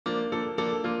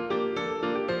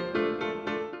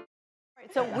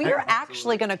So we are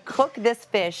actually going to cook this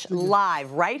fish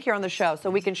live right here on the show so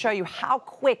we can show you how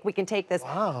quick we can take this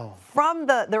from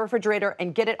the refrigerator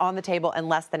and get it on the table in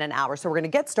less than an hour. So we're going to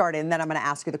get started, and then I'm going to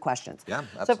ask you the questions. Yeah,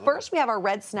 absolutely. So first we have our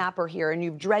red snapper here, and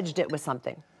you've dredged it with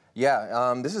something.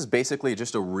 Yeah, this is basically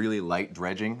just a really light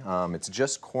dredging. It's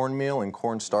just cornmeal and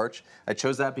cornstarch. I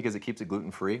chose that because it keeps it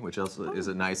gluten-free, which also is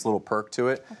a nice little perk to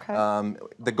it. Okay.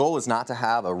 The goal is not to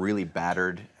have a really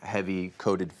battered, heavy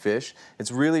coated fish.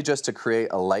 It's really just to create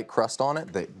a light crust on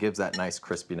it that gives that nice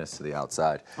crispiness to the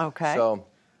outside. Okay. So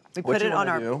we put it on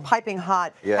our piping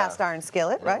hot cast iron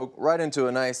skillet, right? Right into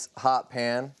a nice hot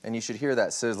pan, and you should hear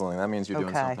that sizzling. That means you're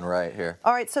doing something right here.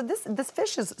 All right, so this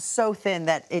fish is so thin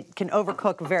that it can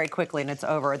overcook very quickly and it's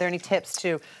over. Are there any tips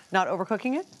to not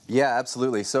overcooking it? Yeah,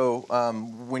 absolutely. So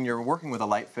when you're working with a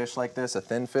light fish like this, a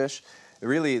thin fish,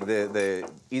 really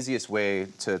the easiest way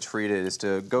to treat it is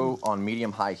to go on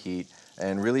medium-high heat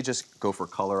and really just go for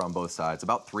color on both sides.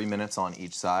 About 3 minutes on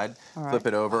each side. Flip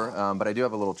it over, but I do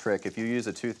have a little trick. If you use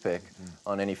a toothpick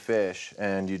on any fish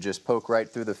and you just poke right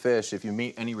through the fish, if you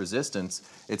meet any resistance,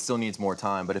 it still needs more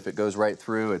time, but if it goes right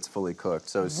through, it's fully cooked.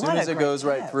 So as soon as it goes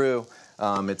right through,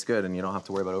 it's good, and you don't have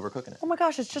to worry about overcooking it. Oh my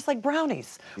gosh, it's just like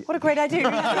brownies. What a great idea. You're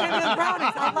just doing it with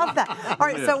brownies. I love that. All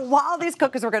right, so while these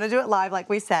cook, because we're going to do it live, like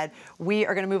we said, we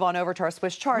are going to move on over to our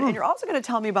Swiss chard. And you're also going to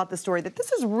tell me about the story that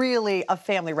this is really a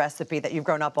family recipe that you've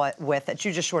grown up with, that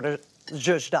you just sort of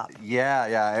zhuzhed up.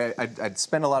 Yeah. I'd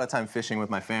spend a lot of time fishing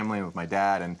with my family and with my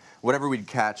dad, and whatever we'd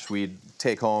catch, we'd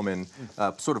take home and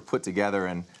sort of put together.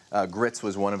 And grits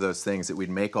was one of those things that we'd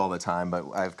make all the time, but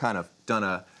I've kind of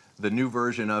done the new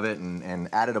version of it and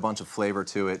added a bunch of flavor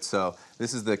to it. So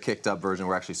this is the kicked up version.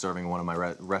 We're actually serving in one of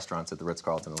my restaurants at the Ritz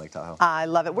Carlton in Lake Tahoe. I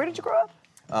love it. Where did you grow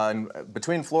up?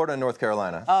 Between Florida and North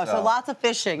Carolina. Oh, so lots of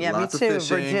fishing. Yeah, me too.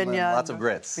 Virginia. Lots of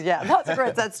grits. Yeah, lots of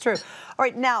grits. That's true. All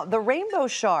right, now the rainbow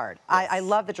shard. Yes. I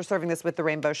love that you're serving this with the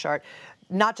rainbow shard,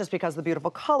 not just because of the beautiful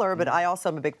color, but I also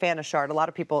am a big fan of shard. A lot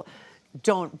of people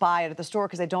don't buy it at the store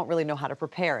because they don't really know how to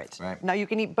prepare it. Right. Now you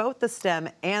can eat both the stem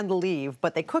and the leaf,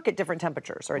 but they cook at different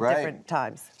temperatures or at different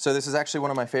times. So this is actually one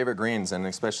of my favorite greens, and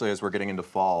especially as we're getting into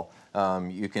fall,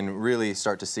 you can really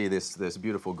start to see this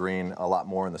beautiful green a lot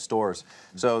more in the stores.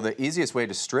 So the easiest way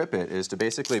to strip it is to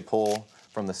basically pull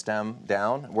from the stem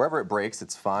down. Wherever it breaks,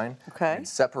 it's fine. Okay. And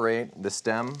separate the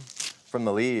stem from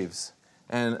the leaves,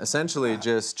 and essentially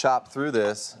just chop through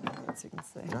this. As you can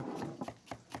see. Yeah.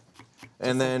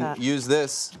 And then use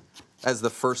this as the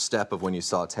first step of when you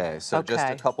saute. So just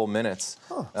a couple minutes.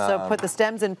 So put the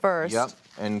stems in first. Yep,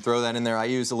 and throw that in there. I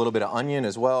use a little bit of onion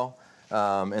as well.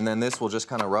 And then this will just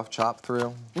kind of rough chop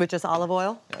through. With just olive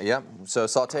oil? Yep, so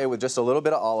saute with just a little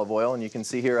bit of olive oil. And you can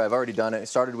see here I've already done it. I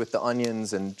started with the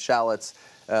onions and shallots.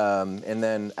 And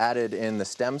then added in the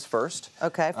stems first.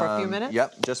 Okay, for a few minutes?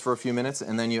 Yep, just for a few minutes.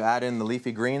 And then you add in the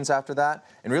leafy greens after that.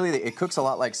 And really, it cooks a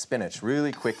lot like spinach,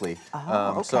 really quickly.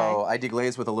 So I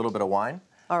deglaze with a little bit of wine.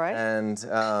 All right. And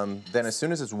then as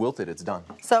soon as it's wilted, it's done.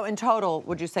 So in total,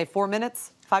 would you say 4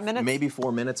 minutes? 5 minutes? Maybe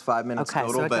 4 minutes, 5 minutes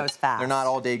total. So it goes fast. They're not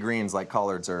all-day greens like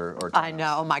collards or tunas. I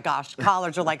know, oh my gosh.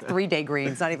 Collards are like 3-day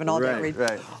greens, not even all-day greens.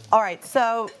 Right. All right,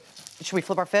 so should we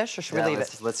flip our fish or should we leave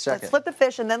it? Let's check it. Let's flip the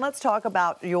fish and then let's talk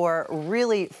about your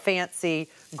really fancy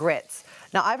grits.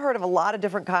 Now, I've heard of a lot of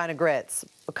different kind of grits,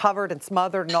 covered and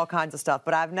smothered and all kinds of stuff,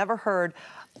 but I've never heard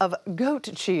of goat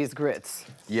cheese grits.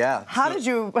 Yeah. How did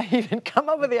you even come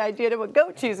up with the idea to put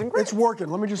goat cheese and grits? It's working.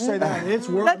 Let me just say that. It's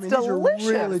working. That's delicious.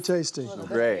 These are really tasty.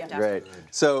 Great.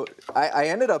 So I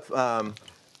ended up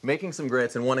making some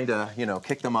grits and wanting to,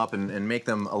 kick them up and make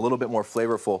them a little bit more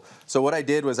flavorful. So what I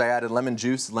did was I added lemon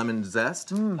juice, lemon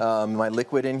zest. My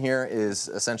liquid in here is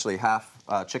essentially half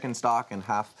chicken stock and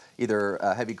half either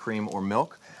heavy cream or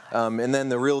milk. And then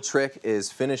the real trick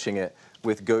is finishing it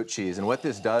with goat cheese. And what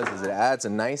this does is it adds a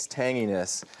nice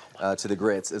tanginess to the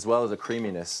grits, as well as a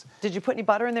creaminess. Did you put any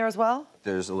butter in there as well?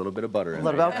 There's a little bit of butter in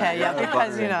there. Okay, yeah,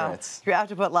 because, you have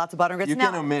to put lots of butter in grits. You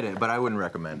can omit it, but I wouldn't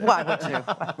recommend it. Why would you?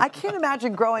 I can't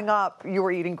imagine growing up you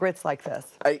were eating grits like this.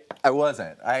 I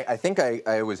wasn't. I think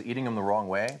I was eating them the wrong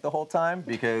way the whole time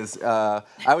because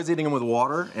I was eating them with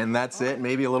water, and that's it.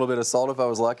 Maybe a little bit of salt if I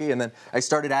was lucky. And then I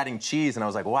started adding cheese, and I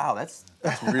was like, wow, that's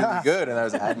really good. And I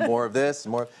was adding more of this,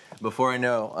 more. Before I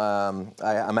know,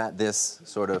 I'm at this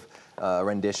sort of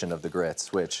rendition of the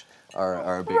grits, which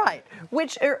are a big... Right,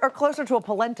 which are closer to a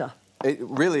polenta.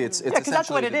 Really, it's essentially that's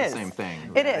what it the is. same thing.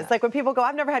 It is. Like when people go,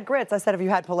 I've never had grits, I said, have you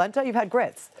had polenta? You've had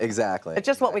grits. Exactly. It's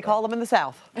just what we call them in the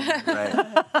South. Right.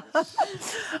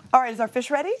 All right, is our fish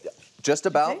ready? Just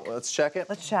about. Let's check it.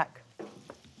 Let's check.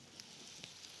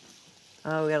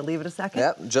 Oh, we gotta leave it a second?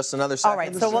 Yep, just another second. All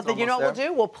right, so you know what we'll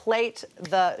do? We'll plate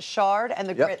the chard and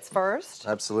the grits first.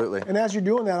 Absolutely. And as you're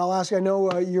doing that, I'll ask you, I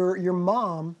know your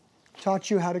mom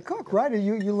taught you how to cook, right?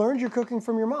 You learned your cooking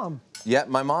from your mom. Yeah,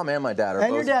 my mom and my dad are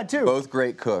your dad, too. both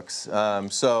great cooks.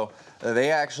 So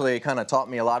they actually kind of taught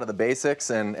me a lot of the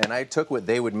basics, and I took what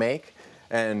they would make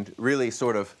and really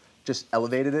sort of just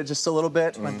elevated it just a little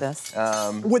bit. Like this.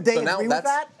 Would they agree with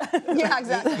that? Yeah,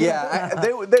 exactly. Yeah,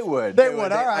 they would. They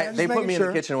would. All right. They put me in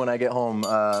the kitchen when I get home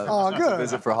to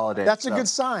visit for holidays. That's a good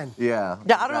sign. Yeah.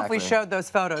 Yeah, I don't know if we showed those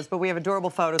photos, but we have adorable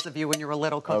photos of you when you were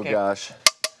little cooking. Oh gosh.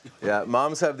 Yeah,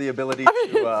 moms have the ability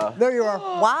to. There you are.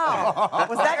 Wow.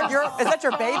 Is that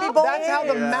your baby bowl? That's how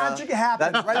the magic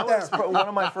happens, right there. That was one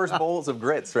of my first bowls of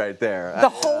grits right there. The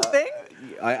whole thing?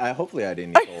 Hopefully I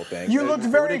didn't eat the whole thing. You looked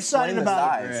very excited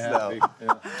about it.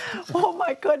 Yeah. Oh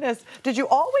my goodness. Did you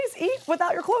always eat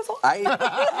without your clothes on?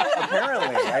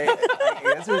 Apparently. I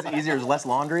guess it was easier. It was less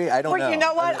laundry. I don't know. You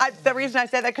know what? The reason I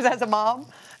say that, because as a mom,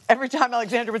 every time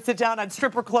Alexandra would sit down, I'd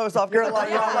strip her clothes off. You're like,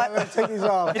 you know what? Take these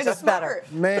off. It's just better.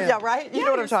 Man. Yeah, right? You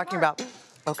know what I'm talking about.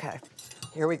 Okay.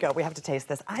 Here we go. We have to taste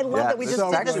this. I love that we just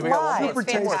did this live. Super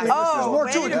tasty. Oh, There's more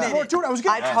to it. There's more to it.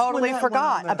 I totally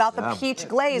forgot about the peach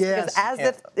glaze, because as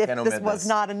if this was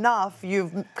not enough,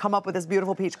 you've come up with this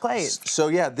beautiful peach glaze. So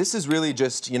yeah, this is really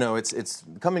just, it's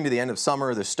coming to the end of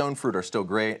summer. The stone fruit are still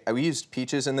great. We used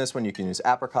peaches in this one. You can use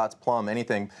apricots, plum,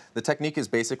 anything. The technique is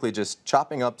basically just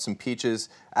chopping up some peaches,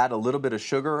 add a little bit of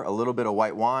sugar, a little bit of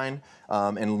white wine,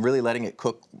 and really letting it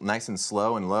cook nice and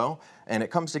slow and low. And it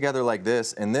comes together like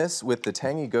this, and this with the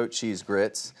tangy goat cheese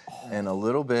grits and a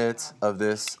little bit of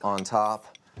this on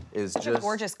top is just a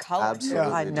gorgeous color.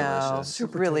 Absolutely I know. delicious.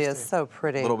 It really is so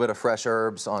pretty. A little bit of fresh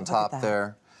herbs on top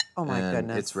there. Oh my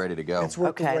goodness. It's ready to go. It's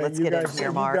working Okay, great. let's get into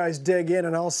here, Mark. You guys dig in,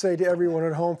 and I'll say to everyone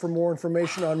at home, for more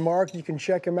information on Mark, you can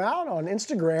check him out on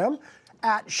Instagram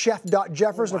at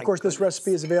chef.jeffers. And of course, this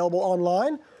recipe is available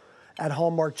online at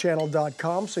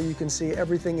hallmarkchannel.com, so you can see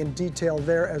everything in detail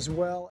there as well.